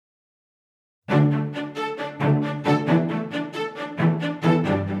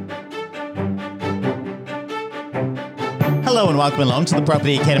Hello and welcome along to the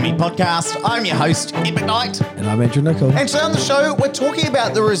Property Academy podcast. I'm your host, Ed McKnight. And I'm Andrew Nicol. And today on the show, we're talking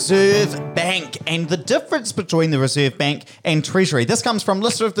about the Reserve Bank and the difference between the Reserve Bank and Treasury. This comes from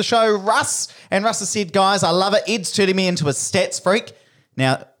listener of the show, Russ. And Russ has said, guys, I love it. Ed's turning me into a stats freak.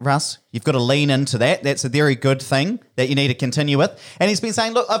 Now, Russ, you've got to lean into that. That's a very good thing that you need to continue with. And he's been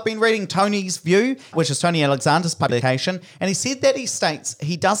saying, look, I've been reading Tony's View, which is Tony Alexander's publication, and he said that he states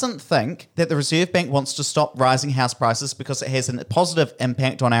he doesn't think that the Reserve Bank wants to stop rising house prices because it has a positive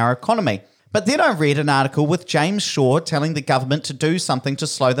impact on our economy. But then I read an article with James Shaw telling the government to do something to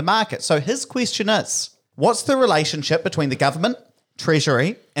slow the market. So his question is, what's the relationship between the government,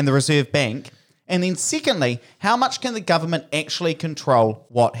 Treasury, and the Reserve Bank? And then secondly, how much can the government actually control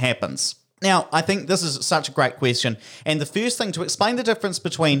what happens? Now, I think this is such a great question. And the first thing, to explain the difference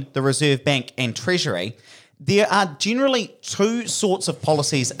between the Reserve Bank and Treasury, there are generally two sorts of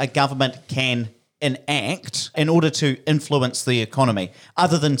policies a government can enact in order to influence the economy,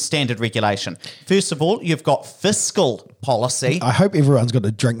 other than standard regulation. First of all, you've got fiscal policy. I hope everyone's got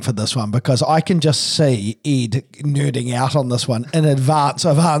a drink for this one because I can just see Ed nerding out on this one in advance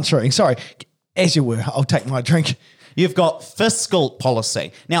of answering. Sorry. As you were, I'll take my drink. You've got fiscal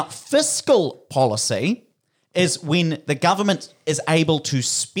policy. Now, fiscal policy is when the government is able to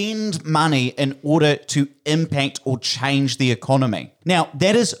spend money in order to impact or change the economy. Now,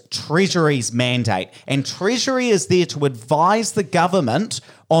 that is Treasury's mandate, and Treasury is there to advise the government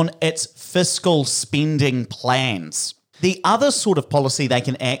on its fiscal spending plans. The other sort of policy they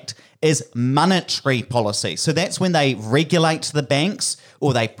can act is monetary policy. So that's when they regulate the banks,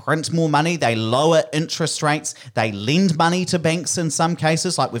 or they print more money, they lower interest rates, they lend money to banks in some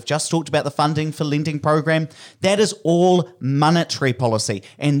cases, like we've just talked about the funding for lending program. That is all monetary policy.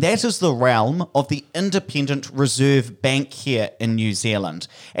 And that is the realm of the independent Reserve Bank here in New Zealand.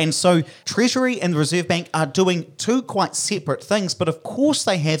 And so Treasury and the Reserve Bank are doing two quite separate things, but of course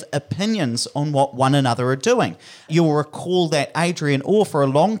they have opinions on what one another are doing. You'll recall that Adrian Orr for a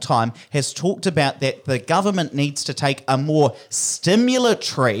long time has talked about that the government needs to take a more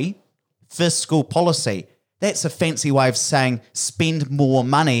stimulatory fiscal policy. That's a fancy way of saying spend more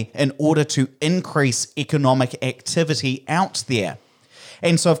money in order to increase economic activity out there.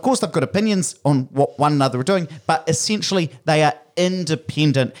 And so, of course, they've got opinions on what one another are doing, but essentially they are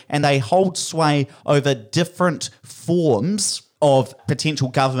independent and they hold sway over different forms of potential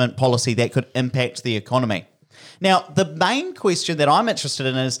government policy that could impact the economy. Now, the main question that I'm interested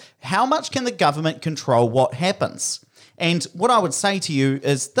in is how much can the government control what happens? And what I would say to you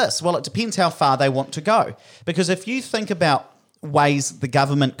is this. Well, it depends how far they want to go. Because if you think about ways the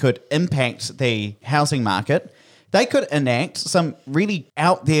government could impact the housing market, they could enact some really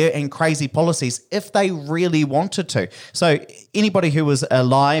out there and crazy policies if they really wanted to. So anybody who was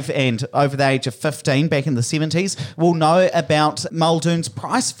alive and over the age of 15 back in the 70s will know about Muldoon's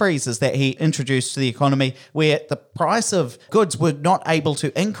price freezes that he introduced to the economy, where the price of goods were not able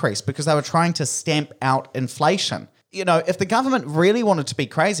to increase because they were trying to stamp out inflation. You know, if the government really wanted to be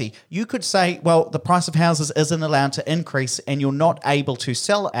crazy, you could say, well, the price of houses isn't allowed to increase and you're not able to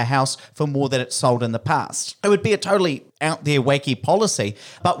sell a house for more than it's sold in the past. It would be a totally out there wacky policy.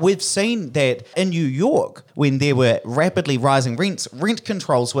 But we've seen that in New York, when there were rapidly rising rents, rent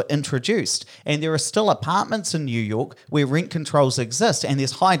controls were introduced. And there are still apartments in New York where rent controls exist. And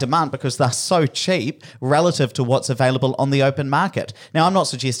there's high demand because they're so cheap relative to what's available on the open market. Now, I'm not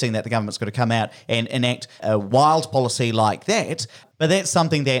suggesting that the government's going to come out and enact a wild policy like that, but that's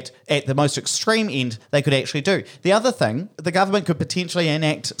something that at the most extreme end they could actually do. The other thing, the government could potentially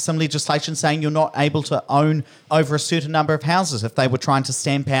enact some legislation saying you're not able to own over a certain number of houses if they were trying to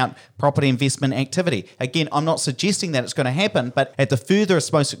stamp out property investment activity. Again, I'm not suggesting that it's going to happen, but at the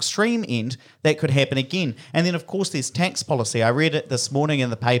furthest, most extreme end, that could happen again. And then, of course, there's tax policy. I read it this morning in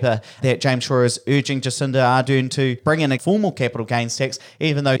the paper that James Shaw is urging Jacinda Ardern to bring in a formal capital gains tax,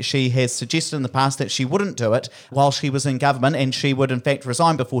 even though she has suggested in the past that she wouldn't do it while she was in government, and she would in fact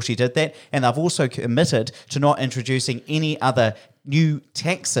resign before she did that. And they've also committed to not introducing any other new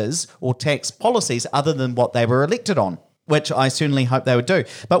taxes or tax policies other than what they were elected on, which I certainly hope they would do.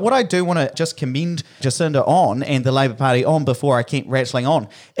 But what I do want to just commend Jacinda on and the Labor Party on before I keep rattling on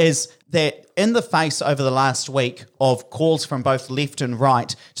is that in the face over the last week of calls from both left and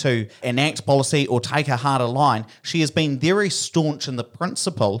right to enact policy or take a harder line, she has been very staunch in the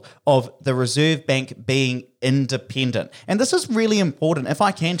principle of the Reserve Bank being independent. And this is really important. If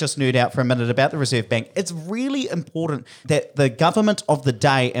I can just nerd out for a minute about the Reserve Bank, it's really important that the government of the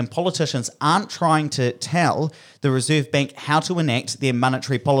day and politicians aren't trying to tell the Reserve Bank how to enact their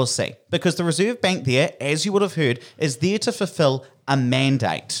monetary policy. Because the Reserve Bank there, as you would have heard, is there to fulfill a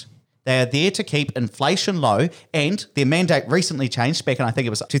mandate. They are there to keep inflation low, and their mandate recently changed back in, I think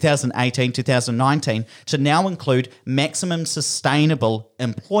it was 2018, 2019, to now include maximum sustainable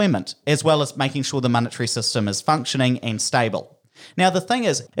employment, as well as making sure the monetary system is functioning and stable. Now, the thing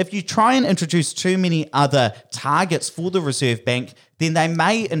is, if you try and introduce too many other targets for the Reserve Bank, then they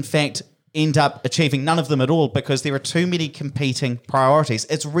may, in fact, end up achieving none of them at all because there are too many competing priorities.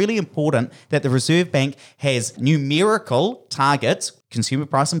 It's really important that the Reserve Bank has numerical targets, consumer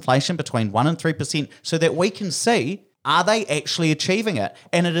price inflation between 1% and 3%, so that we can see, are they actually achieving it?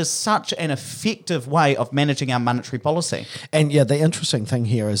 And it is such an effective way of managing our monetary policy. And yeah, the interesting thing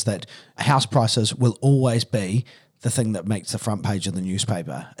here is that house prices will always be the thing that makes the front page of the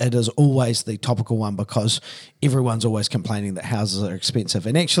newspaper. It is always the topical one because everyone's always complaining that houses are expensive.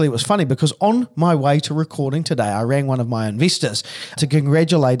 And actually, it was funny because on my way to recording today, I rang one of my investors to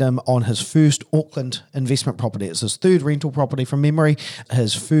congratulate him on his first Auckland investment property. It's his third rental property from memory,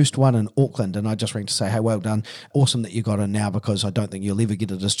 his first one in Auckland. And I just rang to say, hey, well done. Awesome that you got it now because I don't think you'll ever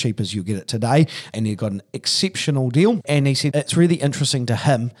get it as cheap as you get it today. And you got an exceptional deal. And he said it's really interesting to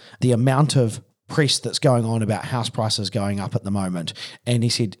him the amount of press that's going on about house prices going up at the moment. And he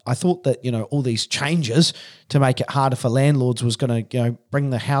said, I thought that, all these changes to make it harder for landlords was going to, bring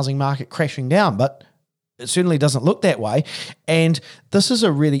the housing market crashing down, but it certainly doesn't look that way. And this is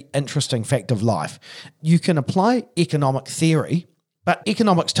a really interesting fact of life. You can apply economic theory, but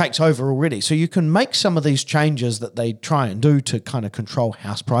economics takes over already. So you can make some of these changes that they try and do to kind of control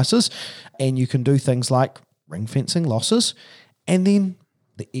house prices. And you can do things like ring fencing losses, and then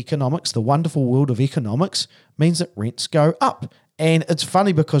the economics, the wonderful world of economics, means that rents go up. And it's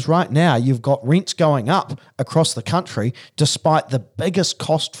funny because right now you've got rents going up across the country despite the biggest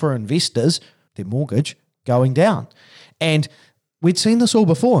cost for investors, their mortgage, going down. And we'd seen this all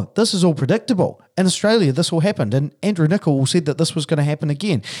before. This is all predictable. In Australia, this all happened. And Andrew Nicol said that this was going to happen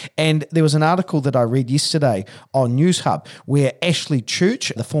again. And there was an article that I read yesterday on News Hub where Ashley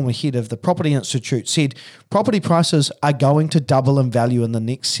Church, the former head of the Property Institute, said property prices are going to double in value in the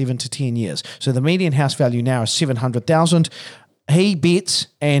next 7 to 10 years. So the median house value now is $700,000. He bets,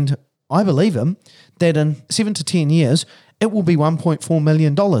 and I believe him, that in 7 to 10 years, it will be $1.4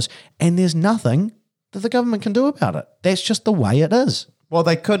 million. And there's nothing that the government can do about it. That's just the way it is. Well,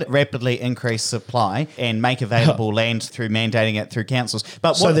 they could rapidly increase supply and make available land through mandating it through councils.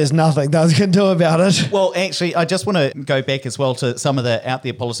 But so there's nothing they can do about it. Well, actually, I just want to go back as well to some of the out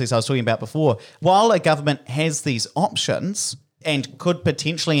there policies I was talking about before. While a government has these options and could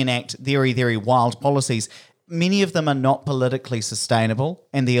potentially enact very, very wild policies, many of them are not politically sustainable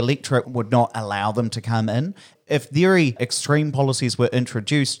and the electorate would not allow them to come in. If very extreme policies were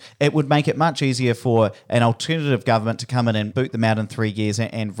introduced, it would make it much easier for an alternative government to come in and boot them out in 3 years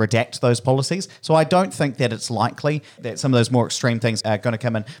and redact those policies. So I don't think that it's likely that some of those more extreme things are going to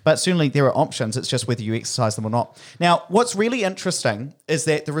come in. But certainly there are options. It's just whether you exercise them or not. Now, what's really interesting is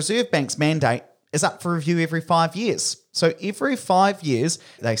that the Reserve Bank's mandate is up for review every 5 years. So every 5 years,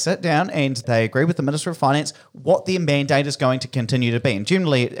 they sit down and they agree with the Minister of Finance what their mandate is going to continue to be. And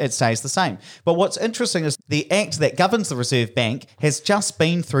generally, it stays the same. But what's interesting is the act that governs the Reserve Bank has just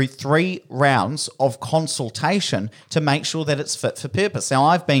been through 3 rounds of consultation to make sure that it's fit for purpose. Now,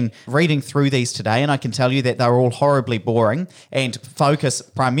 I've been reading through these today, and I can tell you that they're all horribly boring and focus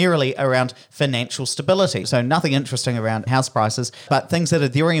primarily around financial stability. So nothing interesting around house prices, but things that are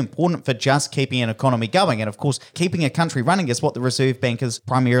very important for just keeping an economy going. And of course, keeping a country running is what the Reserve Bank is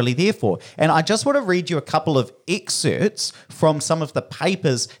primarily there for. And I just want to read you a couple of excerpts from some of the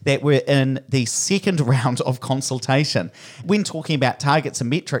papers that were in the second round of consultation. When talking about targets and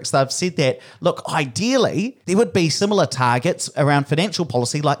metrics, they've said that, look, ideally, there would be similar targets around financial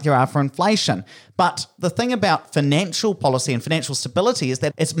policy like there are for inflation. But the thing about financial policy and financial stability is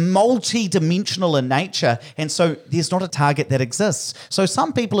that it's multi-dimensional in nature, and so there's not a target that exists. So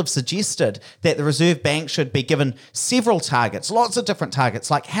some people have suggested that the Reserve Bank should be given several targets, lots of different targets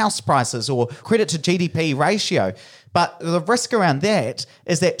like house prices or credit to GDP ratio. But the risk around that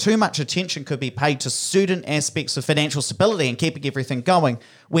is that too much attention could be paid to certain aspects of financial stability and keeping everything going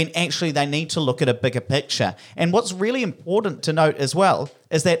when actually they need to look at a bigger picture. And what's really important to note as well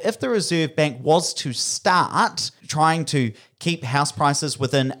is that if the Reserve Bank was to start trying to keep house prices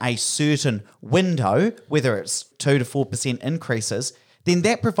within a certain window, whether it's 2 to 4% increases, then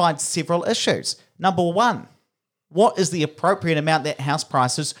that provides several issues. Number one, what is the appropriate amount that house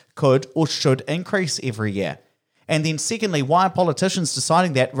prices could or should increase every year? And then secondly, why are politicians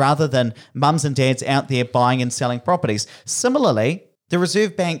deciding that rather than mums and dads out there buying and selling properties? Similarly, the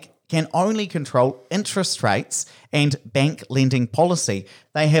Reserve Bank can only control interest rates and bank lending policy.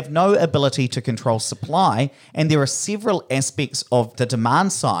 They have no ability to control supply, and there are several aspects of the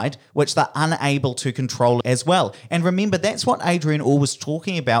demand side which they're unable to control as well. And remember, that's what Adrian Orr was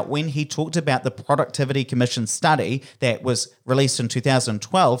talking about when he talked about the Productivity Commission study that was released in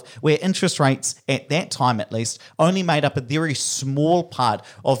 2012, where interest rates at that time at least only made up a very small part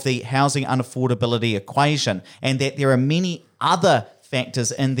of the housing unaffordability equation, and that there are many other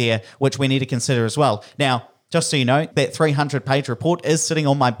factors in there which we need to consider as well. Now, just so you know, that 300-page report is sitting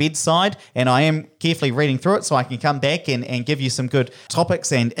on my bedside, and I am carefully reading through it so I can come back and give you some good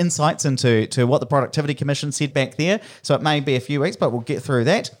topics and insights into what the Productivity Commission said back there. So it may be a few weeks, but we'll get through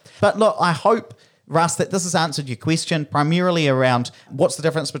that. But look, I hope, Russ, that this has answered your question primarily around what's the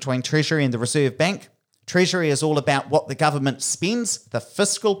difference between Treasury and the Reserve Bank. Treasury is all about what the government spends, the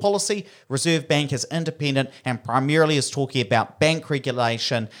fiscal policy. Reserve Bank is independent and primarily is talking about bank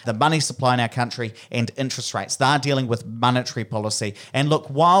regulation, the money supply in our country, and interest rates. They're dealing with monetary policy. And look,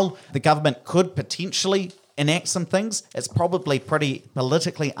 while the government could potentially enact some things, it's probably pretty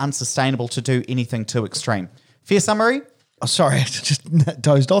politically unsustainable to do anything too extreme. Fair summary? Oh, sorry, I just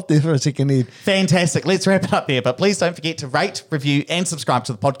dozed off there for a second. Ed. Fantastic. Let's wrap it up there. But please don't forget to rate, review, and subscribe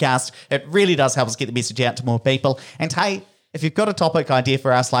to the podcast. It really does help us get the message out to more people. And hey, if you've got a topic idea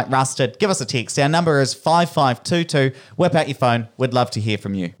for us like Russ did, give us a text. Our number is 5522. Whip out your phone. We'd love to hear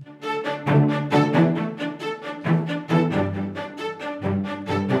from you.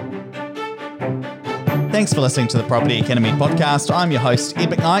 Thanks for listening to the Property Academy podcast. I'm your host,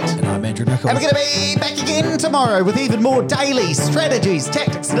 Ed McKnight. And I'm Andrew Nichols. And we're going to be back again tomorrow with even more daily strategies,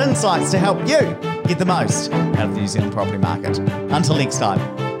 tactics, and insights to help you get the most out of the New Zealand property market. Until next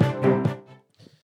time.